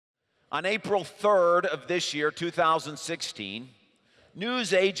On April 3rd of this year, 2016,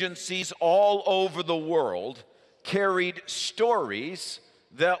 news agencies all over the world carried stories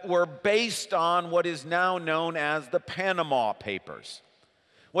that were based on what is now known as the Panama Papers.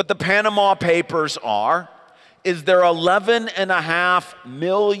 What the Panama Papers are is there 11.5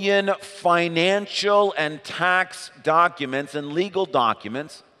 million financial and tax documents and legal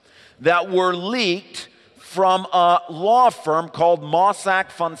documents that were leaked from a law firm called Mossack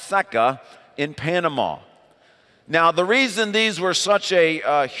Fonseca in Panama. Now, the reason these were such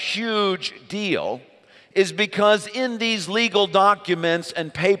a huge deal is because in these legal documents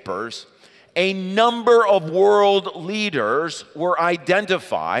and papers, a number of world leaders were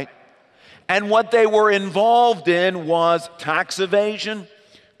identified, and what they were involved in was tax evasion,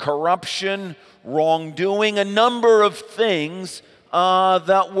 corruption, wrongdoing, a number of things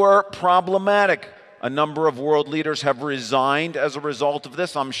that were problematic. A number of world leaders have resigned as a result of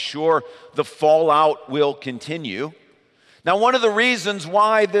this. I'm sure the fallout will continue. Now, one of the reasons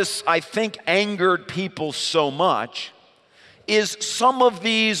why this, I think, angered people so much is some of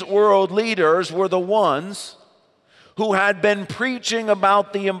these world leaders were the ones who had been preaching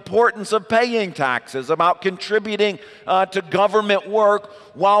about the importance of paying taxes, about contributing to government work,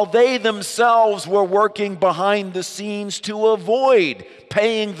 while they themselves were working behind the scenes to avoid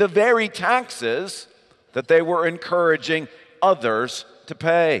paying the very taxes that they were encouraging others to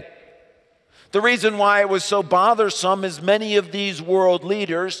pay. The reason why it was so bothersome is many of these world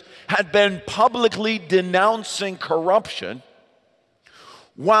leaders had been publicly denouncing corruption,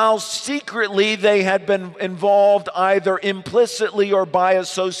 while secretly they had been involved either implicitly or by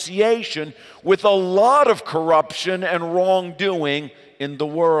association with a lot of corruption and wrongdoing in the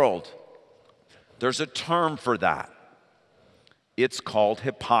world. There's a term for that. It's called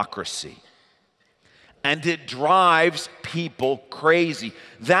hypocrisy. And it drives people crazy.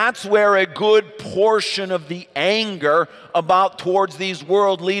 That's where a good portion of the anger towards these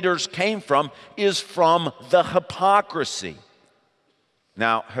world leaders came from, is from the hypocrisy.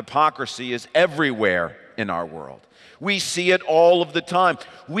 Now, hypocrisy is everywhere in our world. We see it all of the time.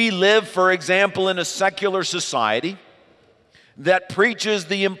 We live, for example, in a secular society that preaches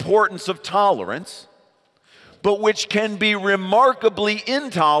the importance of tolerance, but which can be remarkably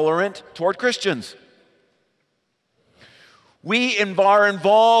intolerant toward Christians. We are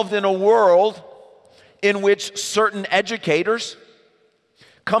involved in a world in which certain educators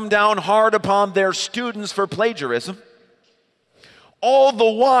come down hard upon their students for plagiarism, all the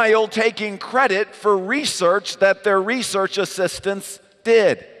while taking credit for research that their research assistants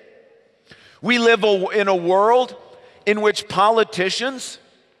did. We live in a world in which politicians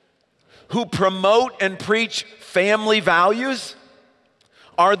who promote and preach family values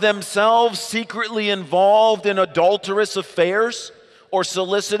are themselves secretly involved in adulterous affairs or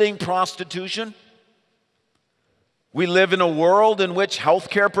soliciting prostitution. We live in a world in which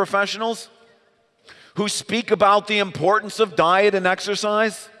healthcare professionals who speak about the importance of diet and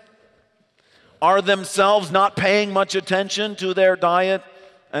exercise are themselves not paying much attention to their diet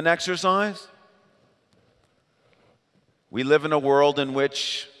and exercise. We live in a world in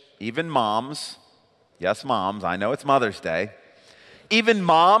which even moms, yes, moms, I know it's Mother's Day, even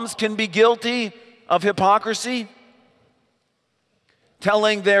moms can be guilty of hypocrisy,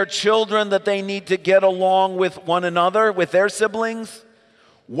 telling their children that they need to get along with one another, with their siblings,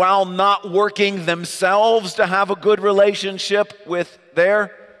 while not working themselves to have a good relationship with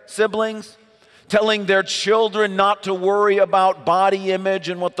their siblings, telling their children not to worry about body image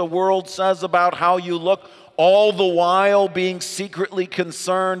and what the world says about how you look, all the while being secretly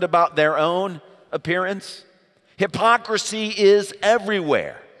concerned about their own appearance. Hypocrisy is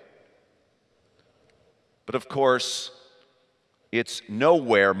everywhere. But of course, it's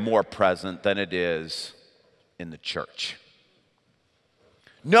nowhere more present than it is in the church.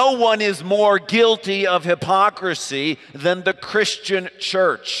 No one is more guilty of hypocrisy than the Christian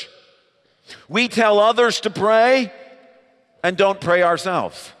church. We tell others to pray and don't pray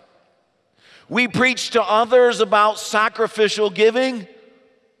ourselves. We preach to others about sacrificial giving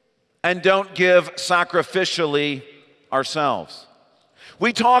and don't give sacrificially ourselves.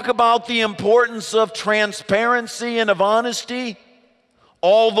 We talk about the importance of transparency and of honesty,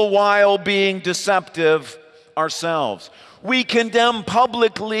 all the while being deceptive ourselves. We condemn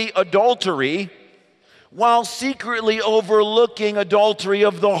publicly adultery while secretly overlooking adultery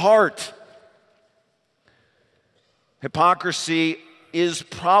of the heart. Hypocrisy is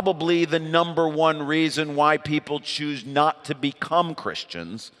probably the number one reason why people choose not to become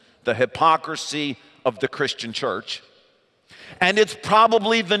Christians, the hypocrisy of the Christian church. And it's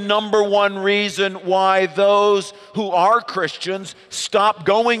probably the number one reason why those who are Christians stop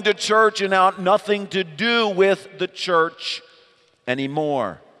going to church and have nothing to do with the church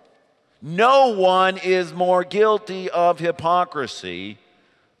anymore. No one is more guilty of hypocrisy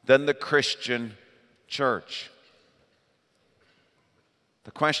than the Christian church.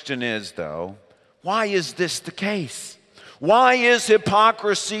 The question is, though, why is this the case? Why is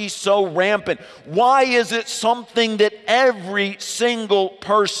hypocrisy so rampant? Why is it something that every single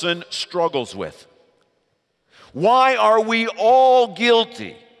person struggles with? Why are we all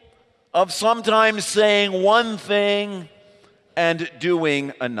guilty of sometimes saying one thing and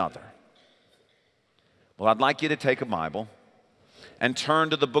doing another? Well, I'd like you to take a Bible and turn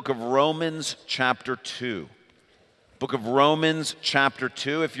to the book of Romans chapter 2. Book of Romans chapter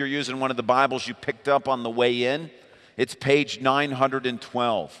 2. If you're using one of the Bibles you picked up on the way in, it's page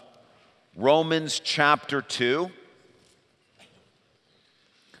 912. Romans chapter 2.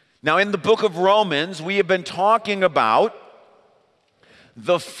 Now, in the book of Romans, we have been talking about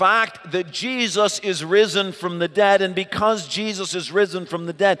the fact that Jesus is risen from the dead, and because Jesus is risen from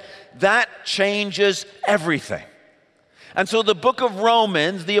the dead, that changes everything. And so the book of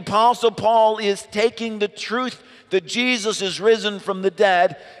Romans, the Apostle Paul is taking the truth that Jesus is risen from the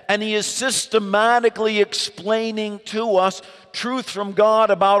dead, and he is systematically explaining to us truth from God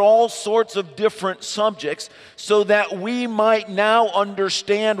about all sorts of different subjects so that we might now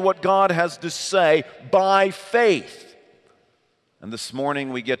understand what God has to say by faith. And this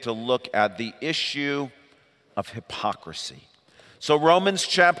morning we get to look at the issue of hypocrisy. So Romans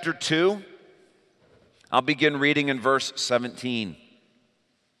chapter 2, I'll begin reading in verse 17.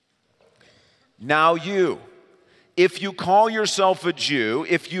 Now you, if you call yourself a Jew,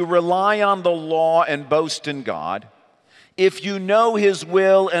 if you rely on the law and boast in God, if you know his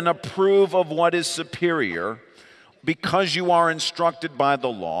will and approve of what is superior, because you are instructed by the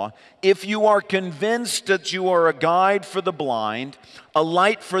law, if you are convinced that you are a guide for the blind, a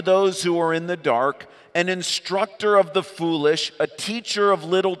light for those who are in the dark, an instructor of the foolish, a teacher of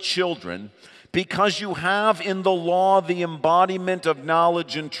little children, because you have in the law the embodiment of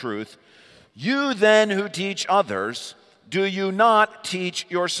knowledge and truth, you then who teach others, do you not teach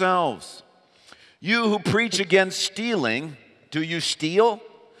yourselves? You who preach against stealing, do you steal?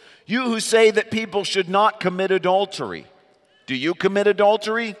 You who say that people should not commit adultery, do you commit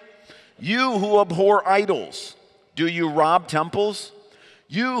adultery? You who abhor idols, do you rob temples?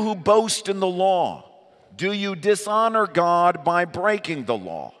 You who boast in the law, do you dishonor God by breaking the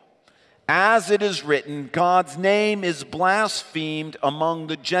law? As it is written, God's name is blasphemed among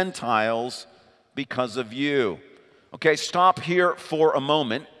the Gentiles because of you. Okay, stop here for a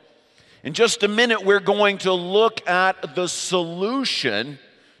moment. In just a minute, we're going to look at the solution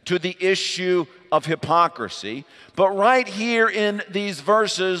to the issue of hypocrisy. But right here in these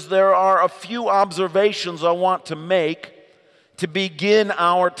verses, there are a few observations I want to make to begin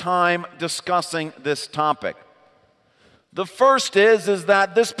our time discussing this topic. The first is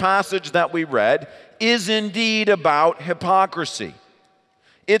that this passage that we read is indeed about hypocrisy.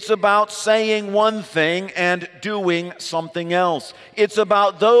 It's about saying one thing and doing something else. It's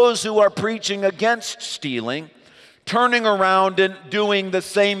about those who are preaching against stealing, turning around and doing the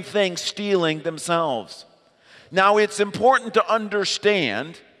same thing, stealing themselves. Now, it's important to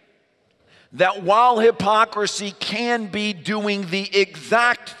understand that while hypocrisy can be doing the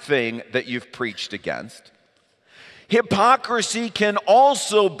exact thing that you've preached against, hypocrisy can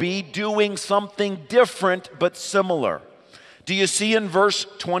also be doing something different but similar. Do you see in verse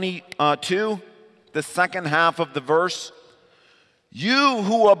 22, the second half of the verse? You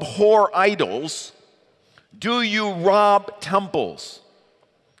who abhor idols, do you rob temples?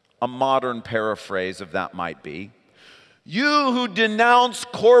 A modern paraphrase of that might be. You who denounce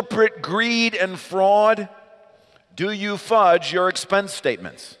corporate greed and fraud, do you fudge your expense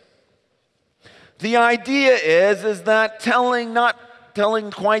statements? The idea is that not telling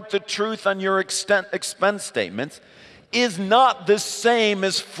quite the truth on your expense statements is not the same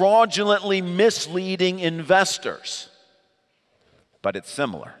as fraudulently misleading investors, but it's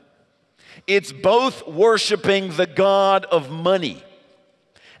similar. It's both worshiping the god of money,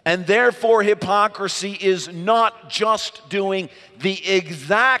 and therefore hypocrisy is not just doing the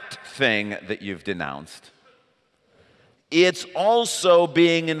exact thing that you've denounced. It's also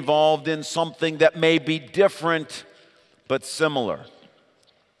being involved in something that may be different but similar.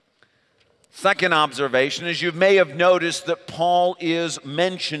 Second observation is you may have noticed that Paul is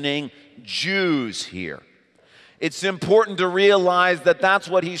mentioning Jews here. It's important to realize that that's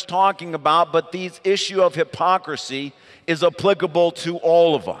what he's talking about, but the issue of hypocrisy is applicable to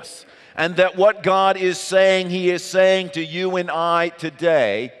all of us. And that what God is saying, He is saying to you and I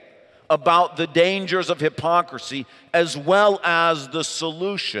today about the dangers of hypocrisy as well as the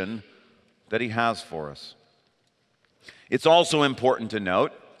solution that He has for us. It's also important to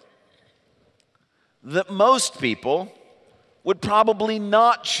note that most people would probably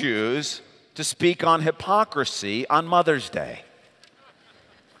not choose to speak on hypocrisy on Mother's Day.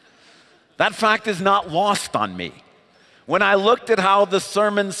 That fact is not lost on me. When I looked at how the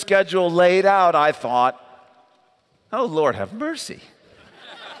sermon schedule laid out, I thought, oh, Lord, have mercy.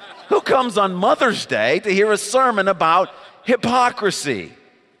 Who comes on Mother's Day to hear a sermon about hypocrisy?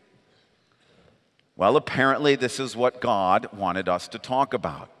 Well, apparently this is what God wanted us to talk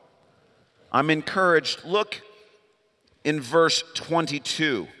about. I'm encouraged. Look in verse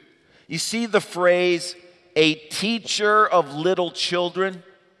 22. You see the phrase, a teacher of little children?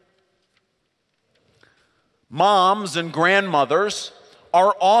 Moms and grandmothers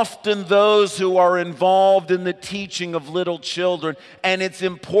are often those who are involved in the teaching of little children, and it's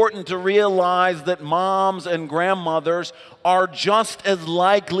important to realize that moms and grandmothers are just as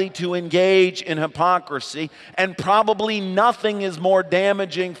likely to engage in hypocrisy, and probably nothing is more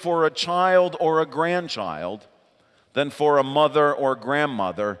damaging for a child or a grandchild than for a mother or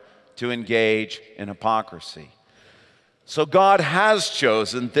grandmother to engage in hypocrisy. So God has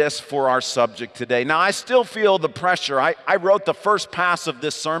chosen this for our subject today. Now, I still feel the pressure. I wrote the first pass of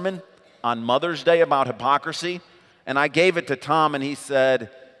this sermon on Mother's Day about hypocrisy, and I gave it to Tom, and he said,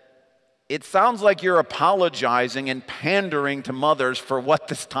 it sounds like you're apologizing and pandering to mothers for what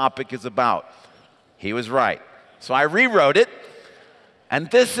this topic is about. He was right. So I rewrote it, and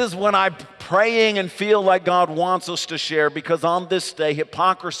this is when I'm praying and feel like God wants us to share, because on this day,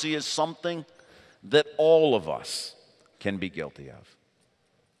 hypocrisy is something that all of us can be guilty of.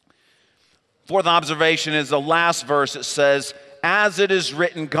 Fourth observation is the last verse. It says, as it is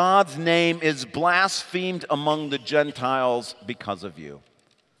written, God's name is blasphemed among the Gentiles because of you.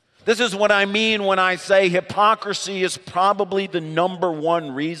 This is what I mean when I say hypocrisy is probably the number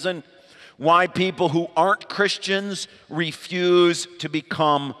one reason why people who aren't Christians refuse to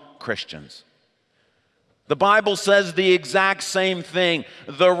become Christians. The Bible says the exact same thing.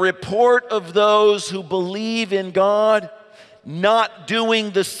 The report of those who believe in God not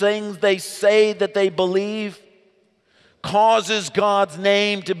doing the things they say that they believe causes God's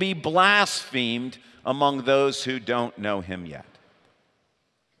name to be blasphemed among those who don't know Him yet.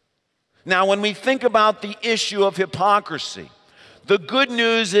 Now, when we think about the issue of hypocrisy, the good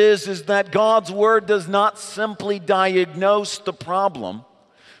news is that God's Word does not simply diagnose the problem,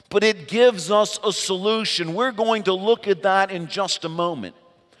 but it gives us a solution. We're going to look at that in just a moment.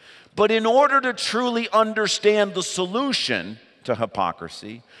 But in order to truly understand the solution to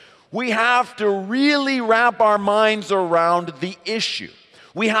hypocrisy, we have to really wrap our minds around the issue.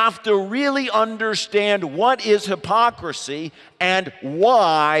 We have to really understand what is hypocrisy and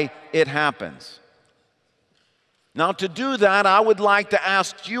why it happens. Now, to do that, I would like to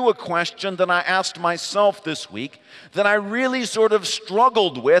ask you a question that I asked myself this week that I really sort of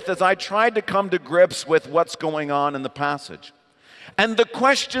struggled with as I tried to come to grips with what's going on in the passage. And the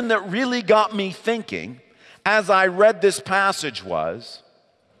question that really got me thinking as I read this passage was,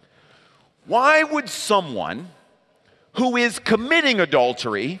 why would someone who is committing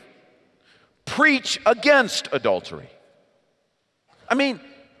adultery preach against adultery? I mean,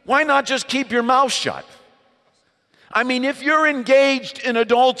 why not just keep your mouth shut? I mean, if you're engaged in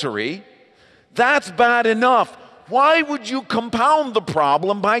adultery, that's bad enough. Why would you compound the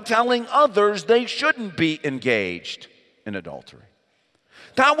problem by telling others they shouldn't be engaged in adultery?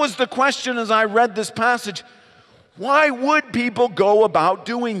 That was the question as I read this passage. Why would people go about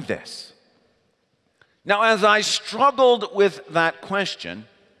doing this? Now, as I struggled with that question,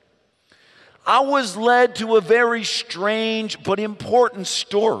 I was led to a very strange but important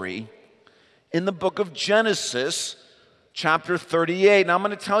story in the book of Genesis, chapter 38. Now, I'm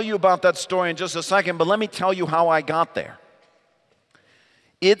going to tell you about that story in just a second, but let me tell you how I got there.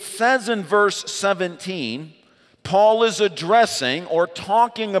 It says in verse 17, Paul is addressing or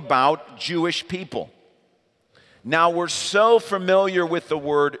talking about Jewish people. Now, we're so familiar with the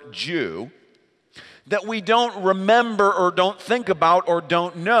word Jew that we don't remember or don't think about or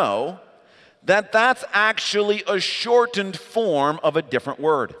don't know that that's actually a shortened form of a different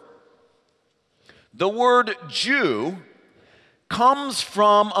word. The word Jew comes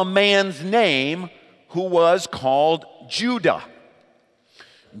from a man's name who was called Judah.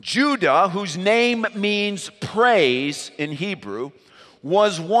 Judah, whose name means praise in Hebrew,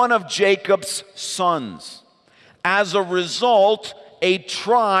 was one of Jacob's sons. As a result, a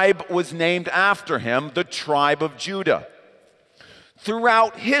tribe was named after him, the tribe of Judah.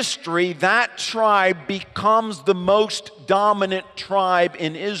 Throughout history, that tribe becomes the most dominant tribe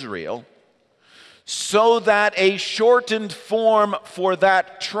in Israel, so that a shortened form for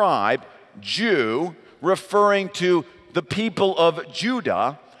that tribe, Jew, referring to the people of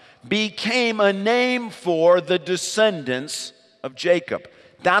Judah, became a name for the descendants of Jacob.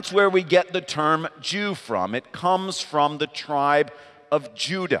 That's where we get the term Jew from. It comes from the tribe of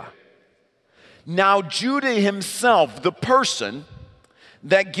Judah. Now, Judah himself, the person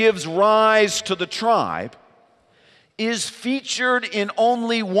that gives rise to the tribe, is featured in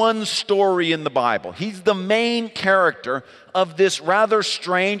only one story in the Bible. He's the main character of this rather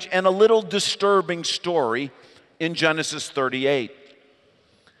strange and a little disturbing story in Genesis 38.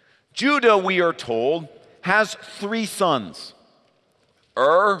 Judah, we are told, has 3 sons: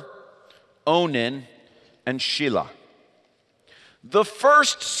 Onan, and Shelah. The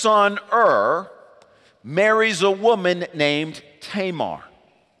first son, marries a woman named Tamar.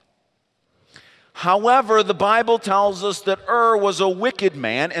 However, the Bible tells us that was a wicked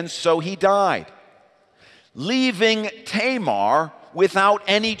man, and so he died, leaving Tamar without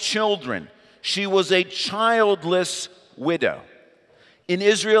any children. She was a childless widow. In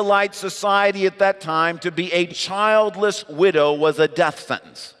Israelite society at that time, to be a childless widow was a death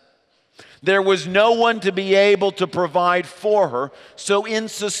sentence. There was no one to be able to provide for her. So in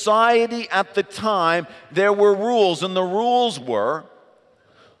society at the time, there were rules, and the rules were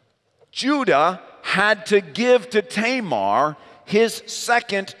Judah had to give to Tamar his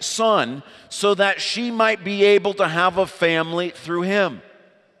second son so that she might be able to have a family through him.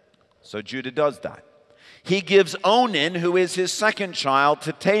 So Judah does that. He gives Onan, who is his second child,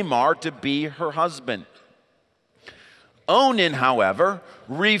 to Tamar to be her husband. Onan, however,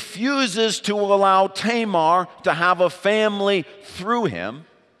 refuses to allow Tamar to have a family through him,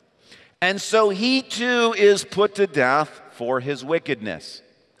 and so he too is put to death for his wickedness.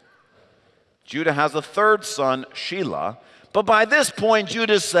 Judah has a third son, Shelah, but by this point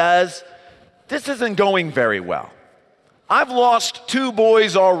Judah says, this isn't going very well. I've lost 2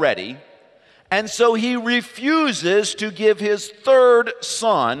 boys already, and so he refuses to give his third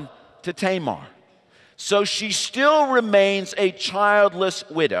son to Tamar. So she still remains a childless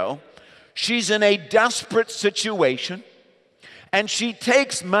widow. She's in a desperate situation, and she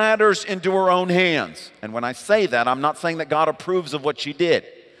takes matters into her own hands. And when I say that, I'm not saying that God approves of what she did.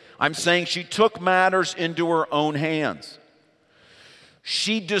 I'm saying she took matters into her own hands.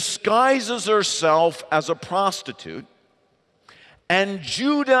 She disguises herself as a prostitute, and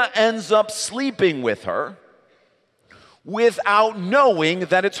Judah ends up sleeping with her without knowing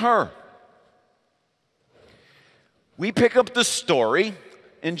that it's her. We pick up the story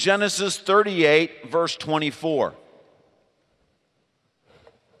in Genesis 38, verse 24.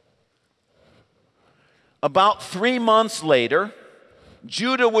 About 3 months later,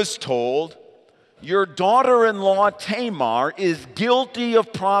 Judah was told, your daughter-in-law Tamar is guilty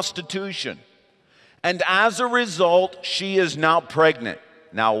of prostitution, and as a result, she is now pregnant.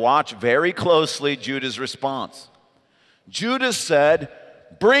 Now watch very closely Judah's response. Judah said,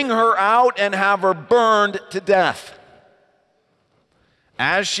 bring her out and have her burned to death.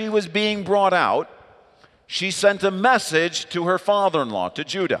 As she was being brought out, she sent a message to her father-in-law, to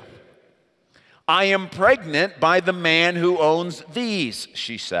Judah. I am pregnant by the man who owns these,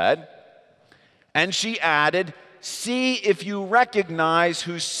 she said. And she added, see if you recognize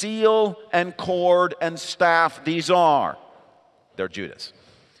whose seal and cord and staff these are. They're Judah's.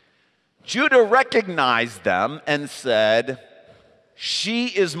 Judah recognized them and said, she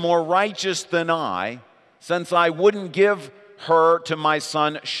is more righteous than I, since I wouldn't give her to my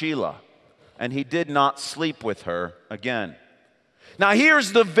son Shelah. And he did not sleep with her again. Now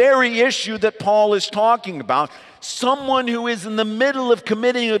here's the very issue that Paul is talking about. Someone who is in the middle of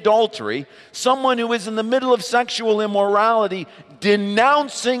committing adultery, someone who is in the middle of sexual immorality,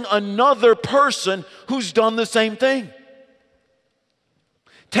 denouncing another person who's done the same thing.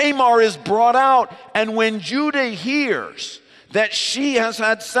 Tamar is brought out, and when Judah hears that she has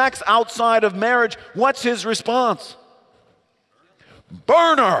had sex outside of marriage, what's his response?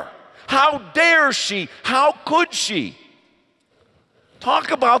 Burn her! How dare she? How could she?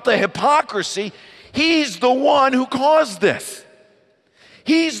 Talk about the hypocrisy. He's the one who caused this.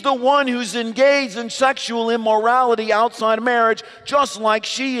 He's the one who's engaged in sexual immorality outside of marriage, just like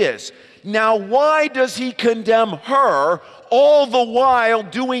she is. Now, why does he condemn her, all the while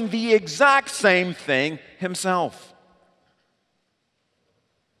doing the exact same thing himself?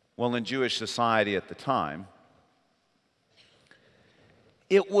 Well, in Jewish society at the time,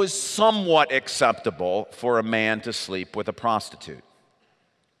 it was somewhat acceptable for a man to sleep with a prostitute.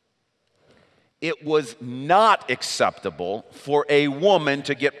 it was not acceptable for a woman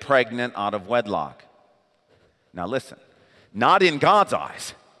to get pregnant out of wedlock. Now listen, not in God's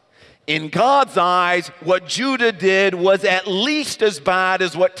eyes. In God's eyes, what Judah did was at least as bad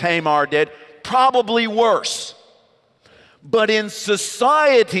as what Tamar did, probably worse. But in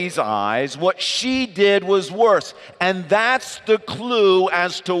society's eyes, what she did was worse. And that's the clue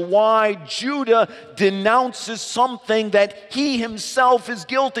as to why Judah denounces something that he himself is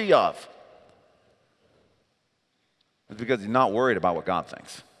guilty of. It's because he's not worried about what God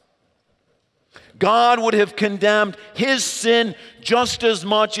thinks. God would have condemned his sin just as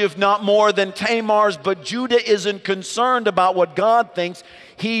much, if not more, than Tamar's, but Judah isn't concerned about what God thinks.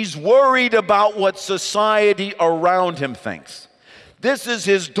 He's worried about what society around him thinks. This is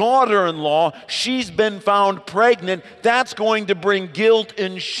his daughter-in-law. She's been found pregnant. That's going to bring guilt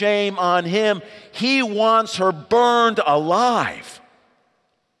and shame on him. He wants her burned alive.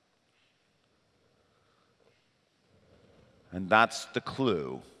 And that's the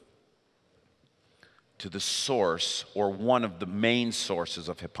clue to the source, or one of the main sources,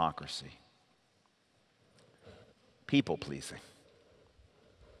 of hypocrisy. People-pleasing.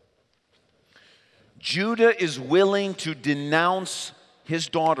 Judah is willing to denounce his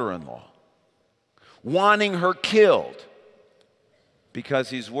daughter-in-law, wanting her killed,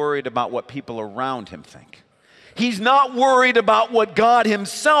 because he's worried about what people around him think. He's not worried about what God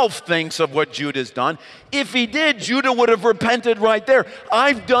himself thinks of what Judah's done. If he did, Judah would have repented right there.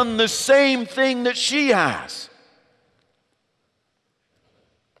 I've done the same thing that she has.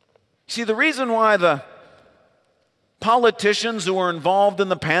 See, the reason why the politicians who are involved in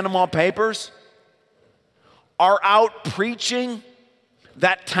the Panama Papers are out preaching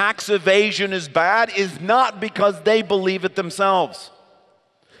that tax evasion is bad is not because they believe it themselves.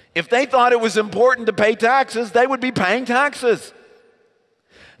 If they thought it was important to pay taxes, they would be paying taxes.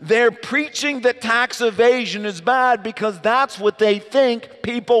 They're preaching that tax evasion is bad because that's what they think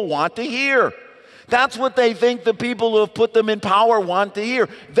people want to hear. That's what they think the people who have put them in power want to hear.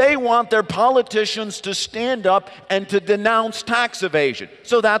 They want their politicians to stand up and to denounce tax evasion.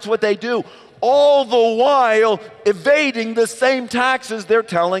 So that's what they do, all the while evading the same taxes they're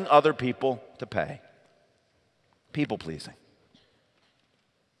telling other people to pay. People-pleasing.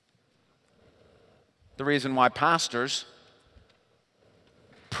 The reason why pastors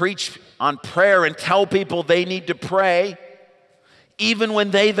preach on prayer and tell people they need to pray, even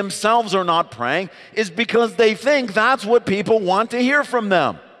when they themselves are not praying, is because they think that's what people want to hear from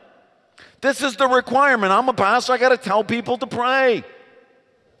them. This is the requirement. I'm a pastor, I got to tell people to pray.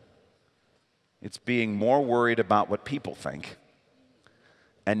 It's being more worried about what people think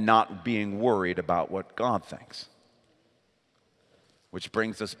and not being worried about what God thinks. Which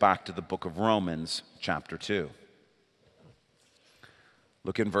brings us back to the book of Romans, chapter 2.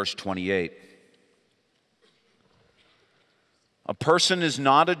 Look in verse 28. A person is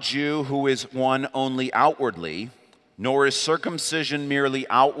not a Jew who is one only outwardly, nor is circumcision merely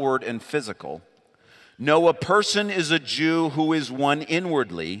outward and physical. No, a person is a Jew who is one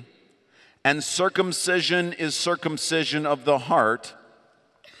inwardly, and circumcision is circumcision of the heart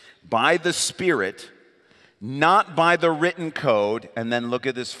by the Spirit, not by the written code. And then look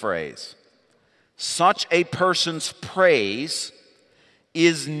at this phrase. Such a person's praise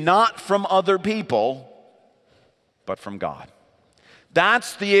is not from other people, but from God.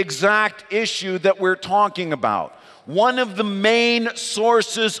 That's the exact issue that we're talking about. One of the main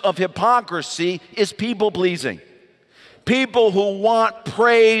sources of hypocrisy is people-pleasing. People who want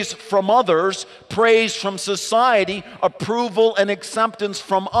praise from others, praise from society, approval and acceptance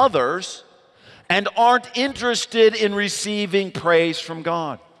from others, and aren't interested in receiving praise from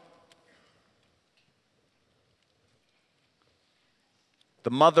God.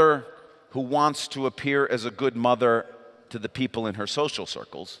 The mother who wants to appear as a good mother to the people in her social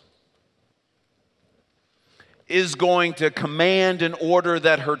circles is going to command and order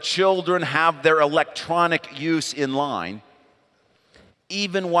that her children have their electronic use in line,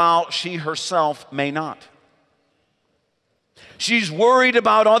 even while she herself may not. She's worried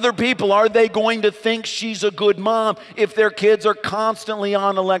about other people. Are they going to think she's a good mom if their kids are constantly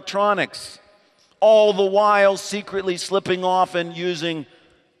on electronics, all the while secretly slipping off and using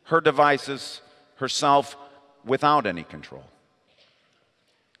her devices herself without any control?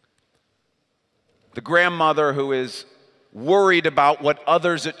 The grandmother who is worried about what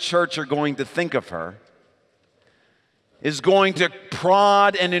others at church are going to think of her is going to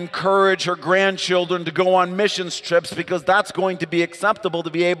prod and encourage her grandchildren to go on missions trips because that's going to be acceptable, to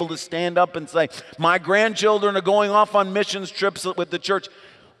be able to stand up and say, my grandchildren are going off on missions trips with the church,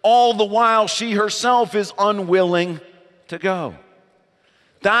 all the while she herself is unwilling to go.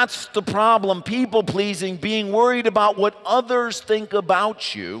 That's the problem. People pleasing, being worried about what others think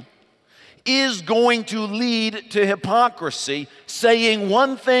about you, is going to lead to hypocrisy, saying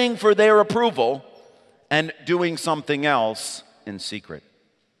one thing for their approval and doing something else in secret.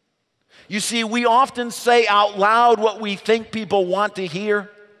 You see, we often say out loud what we think people want to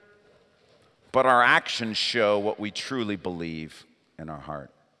hear, but our actions show what we truly believe in our heart.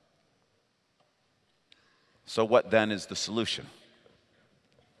 So what then is the solution?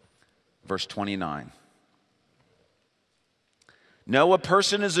 Verse 29. No, a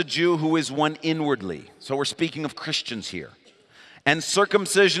person is a Jew who is one inwardly. So we're speaking of Christians here. And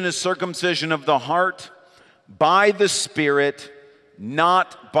circumcision is circumcision of the heart by the Spirit,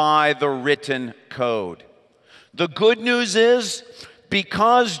 not by the written code. The good news is,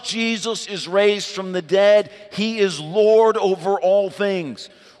 because Jesus is raised from the dead, he is Lord over all things.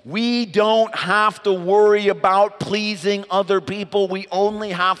 We don't have to worry about pleasing other people. We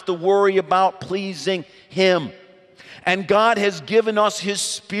only have to worry about pleasing him. And God has given us his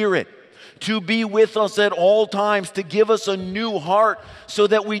Spirit to be with us at all times, to give us a new heart so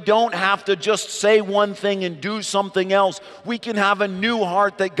that we don't have to just say one thing and do something else. We can have a new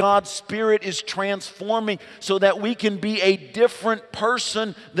heart that God's Spirit is transforming so that we can be a different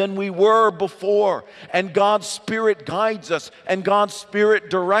person than we were before. And God's Spirit guides us, and God's Spirit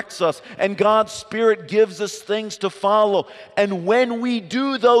directs us, and God's Spirit gives us things to follow. And when we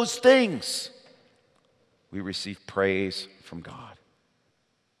do those things, we receive praise from God.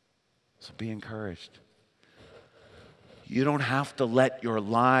 So be encouraged. You don't have to let your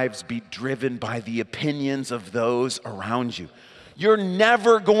lives be driven by the opinions of those around you. You're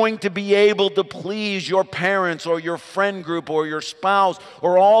never going to be able to please your parents or your friend group or your spouse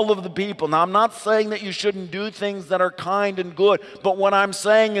or all of the people. Now, I'm not saying that you shouldn't do things that are kind and good, but what I'm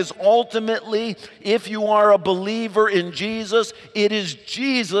saying is ultimately, if you are a believer in Jesus, it is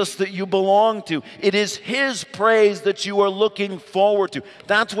Jesus that you belong to. It is his praise that you are looking forward to.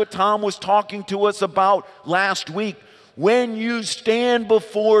 That's what Tom was talking to us about last week. When you stand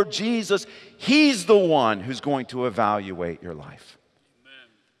before Jesus, he's the one who's going to evaluate your life. Amen.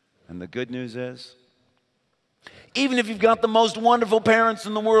 And the good news is, even if you've got the most wonderful parents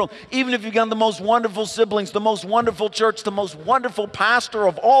in the world, even if you've got the most wonderful siblings, the most wonderful church, the most wonderful pastor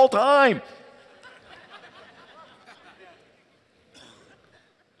of all time,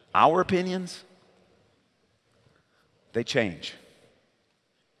 our opinions, they change.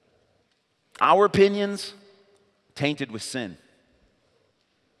 Our opinions, tainted with sin.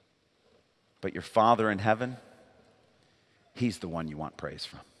 But your Father in heaven, he's the one you want praise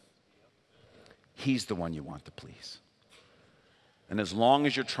from. He's the one you want to please. And as long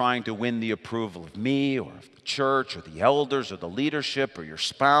as you're trying to win the approval of me or of the church or the elders or the leadership or your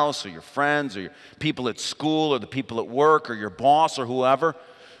spouse or your friends or your people at school or the people at work or your boss or whoever,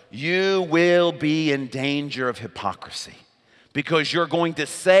 you will be in danger of hypocrisy, because you're going to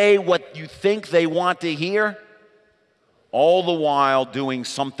say what you think they want to hear, all the while doing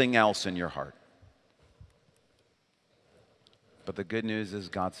something else in your heart. But the good news is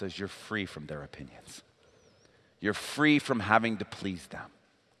God says you're free from their opinions. You're free from having to please them.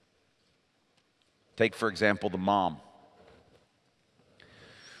 Take, for example, the mom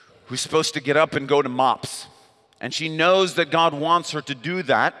who's supposed to get up and go to MOPS. And she knows that God wants her to do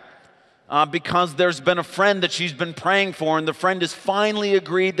that because there's been a friend that she's been praying for, and the friend has finally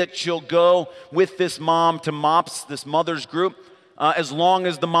agreed that she'll go with this mom to MOPS, this mother's group, as long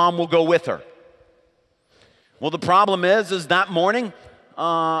as the mom will go with her. Well, the problem is that morning,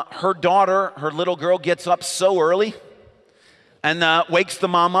 her daughter, her little girl, gets up so early and wakes the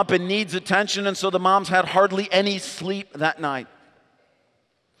mom up and needs attention, and so the mom's had hardly any sleep that night.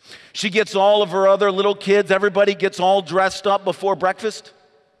 She gets all of her other little kids, everybody gets all dressed up before breakfast.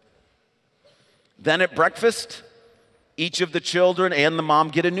 Then at breakfast, each of the children and the mom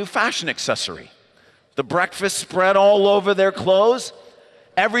get a new fashion accessory. The breakfast spread all over their clothes.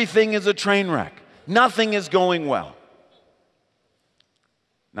 Everything is a train wreck. Nothing is going well.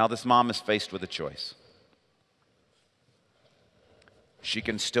 Now this mom is faced with a choice. She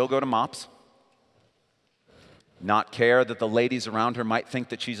can still go to MOPS, not care that the ladies around her might think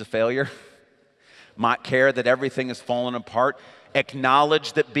that she's a failure, not care that everything has fallen apart,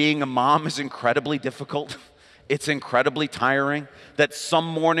 acknowledge that being a mom is incredibly difficult. It's incredibly tiring, that some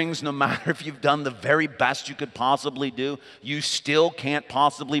mornings, no matter if you've done the very best you could possibly do, you still can't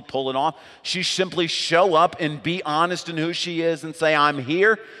possibly pull it off. She simply show up and be honest in who she is and say, I'm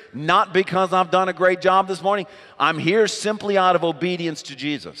here not because I've done a great job this morning. I'm here simply out of obedience to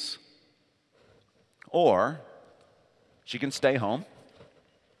Jesus. Or she can stay home,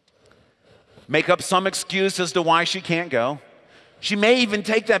 make up some excuse as to why she can't go, She may even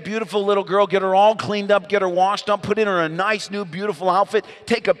take that beautiful little girl, get her all cleaned up, get her washed up, put in her a nice, new, beautiful outfit,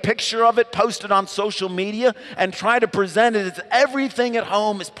 take a picture of it, post it on social media, and try to present it as everything at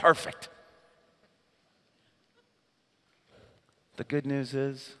home is perfect. The good news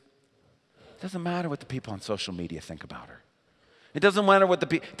is, it doesn't matter what the people on social media think about her. It doesn't matter what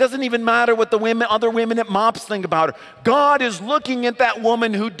it doesn't even matter what the other women at MOPS think about her. God is looking at that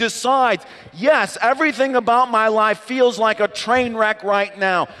woman who decides, yes, everything about my life feels like a train wreck right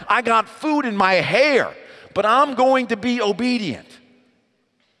now. I got food in my hair, but I'm going to be obedient.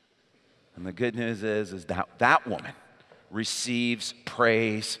 And the good news is that woman receives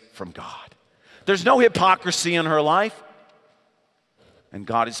praise from God. There's no hypocrisy in her life, and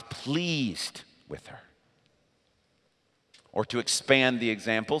God is pleased with her. Or to expand the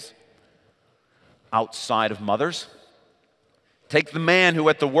examples outside of mothers, take the man who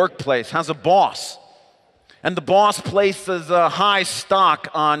at the workplace has a boss, and the boss places a high stock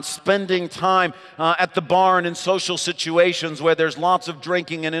on spending time at the bar and in social situations where there's lots of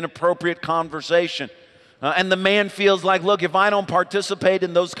drinking and inappropriate conversation. And the man feels like, look, if I don't participate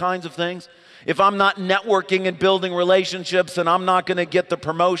in those kinds of things, if I'm not networking and building relationships, then I'm not going to get the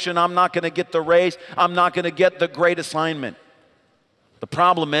promotion, I'm not going to get the raise, I'm not going to get the great assignment. The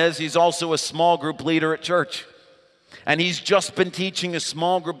problem is he's also a small group leader at church. And he's just been teaching a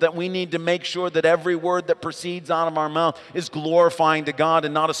small group that we need to make sure that every word that proceeds out of our mouth is glorifying to God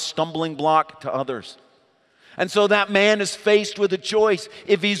and not a stumbling block to others. And so that man is faced with a choice.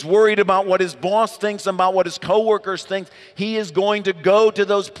 If he's worried about what his boss thinks, about what his coworkers think, he is going to go to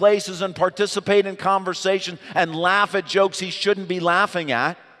those places and participate in conversation and laugh at jokes he shouldn't be laughing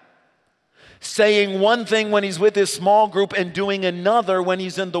at, saying one thing when he's with his small group and doing another when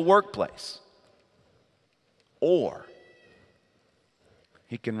he's in the workplace. Or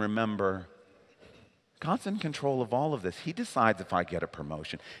he can remember, God's in control of all of this. He decides if I get a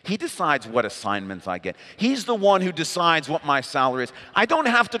promotion. He decides what assignments I get. He's the one who decides what my salary is. I don't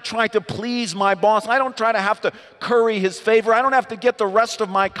have to try to please my boss. I don't try to have to curry his favor. I don't have to get the rest of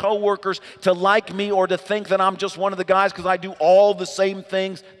my coworkers to like me or to think that I'm just one of the guys because I do all the same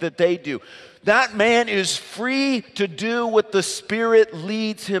things that they do. That man is free to do what the Spirit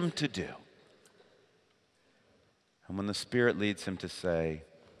leads him to do. And when the Spirit leads him to say,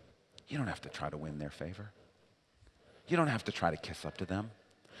 you don't have to try to win their favor. You don't have to try to kiss up to them.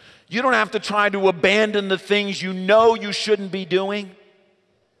 You don't have to try to abandon the things you know you shouldn't be doing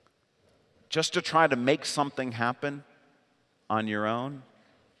just to try to make something happen on your own.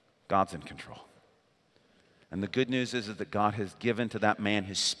 God's in control. And the good news is that God has given to that man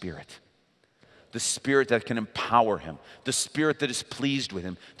his Spirit. The Spirit that can empower him, the Spirit that is pleased with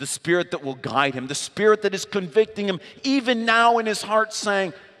him, the Spirit that will guide him, the Spirit that is convicting him even now in his heart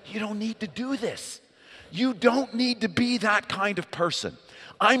saying, you don't need to do this. You don't need to be that kind of person.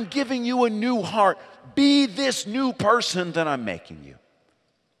 I'm giving you a new heart. Be this new person that I'm making you.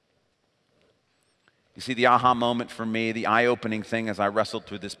 You see, the aha moment for me, the eye-opening thing as I wrestled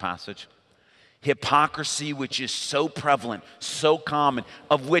through this passage, hypocrisy, which is so prevalent, so common,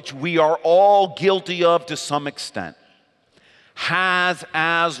 of which we are all guilty of to some extent, has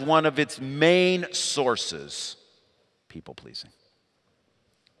as one of its main sources people-pleasing.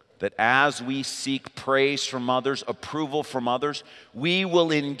 That as we seek praise from others, approval from others, we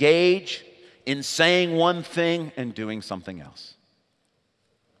will engage in saying one thing and doing something else.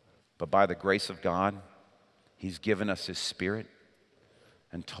 But by the grace of God, He's given us His Spirit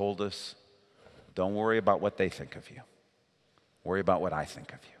and told us, don't worry about what they think of you. Worry about what I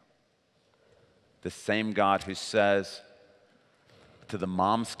think of you. The same God who says to the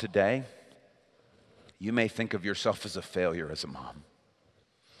moms today, you may think of yourself as a failure as a mom.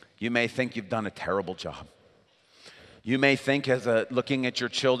 You may think you've done a terrible job. You may think looking at your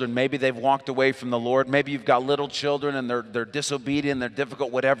children, maybe they've walked away from the Lord. Maybe you've got little children and they're disobedient, they're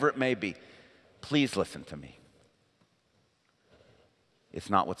difficult, whatever it may be. Please listen to me. It's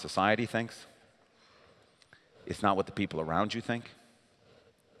not what society thinks. It's not what the people around you think.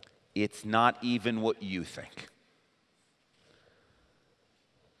 It's not even what you think.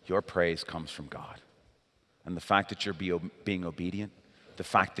 Your praise comes from God. And the fact that you're being obedient, the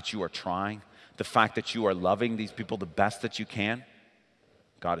fact that you are trying, the fact that you are loving these people the best that you can,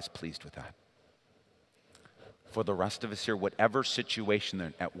 God is pleased with that. For the rest of us here, whatever situation they're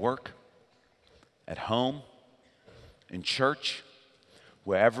in, at work, at home, in church,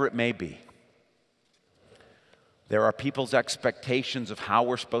 wherever it may be, there are people's expectations of how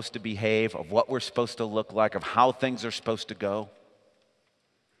we're supposed to behave, of what we're supposed to look like, of how things are supposed to go.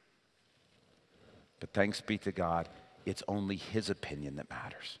 But thanks be to God, it's only His opinion that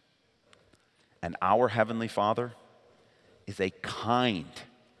matters. And our Heavenly Father is a kind,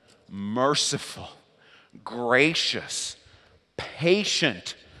 merciful, gracious,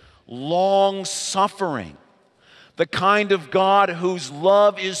 patient, long-suffering. The kind of God whose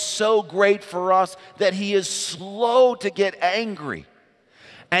love is so great for us that he is slow to get angry.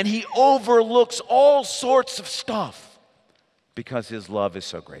 And he overlooks all sorts of stuff because his love is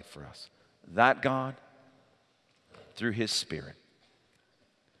so great for us. That God, through his Spirit,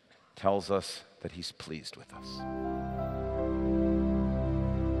 tells us that he's pleased with us.